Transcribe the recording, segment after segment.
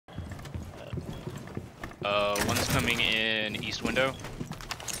One's coming in east window.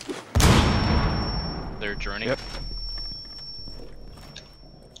 They're journeying. Yep.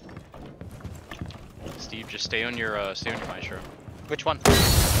 Steve, just stay on your maestro. Which one?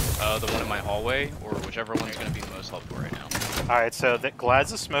 The one in my hallway, or whichever one's gonna be the most helpful right now. Alright, so the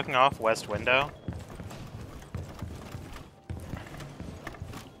Glads is smoking off west window.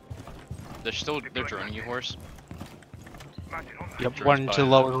 They're joining you, horse. Yep, Drones one by to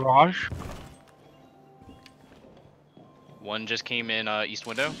lower garage. One just came in east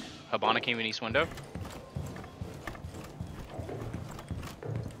window. Habana came in east window.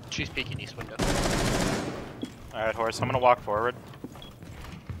 She's peeking east window. Alright, horse, I'm gonna walk forward.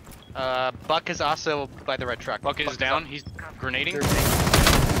 Buck is also by the red truck. Buck is down. He's grenading.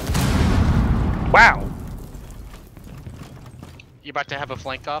 Wow. You about to have a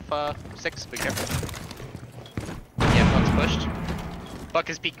flank off, 6? Be careful. Yeah, Buck's pushed. Buck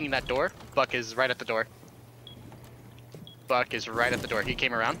is peeking that door. Buck is right at the door. Buck is right at the door. He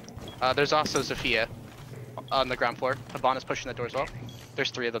came around. There's also Zofia on the ground floor. Habana's pushing that door as well.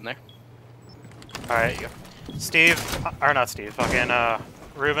 There's 3 of them there. Alright, Steve, or not Steve, fucking,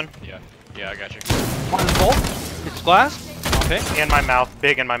 Ruben. Yeah, I got you. One is bolt. It's glass. Okay. In my mouth,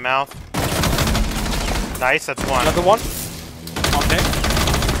 big in my mouth. Nice, that's one. Another one. Okay.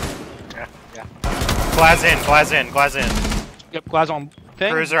 Yeah. Glass in, glass in, glass in. Yep, glass on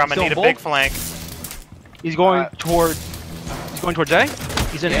thing. Cruiser, I'm gonna need a big flank. He's going toward. He's going towards A.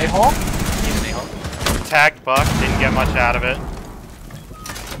 He's in A hall. He's in A-hole. Tagged Buck, didn't get much out of it.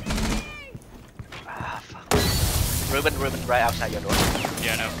 Ruben, right outside your door.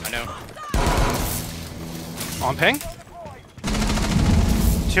 Yeah, I know. On ping.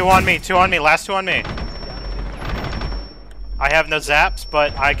 2 on me, last 2 on me. I have no zaps,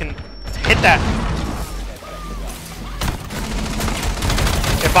 but I can hit that.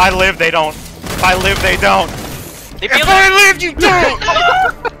 If I live, they don't. If I live, they don't. If I live, you don't!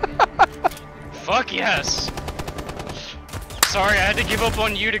 Fuck yes! Sorry, I had to give up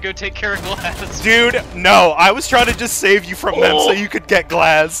on you to go take care of glass. Dude, no, I was trying to just save you from them so you could get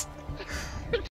glass.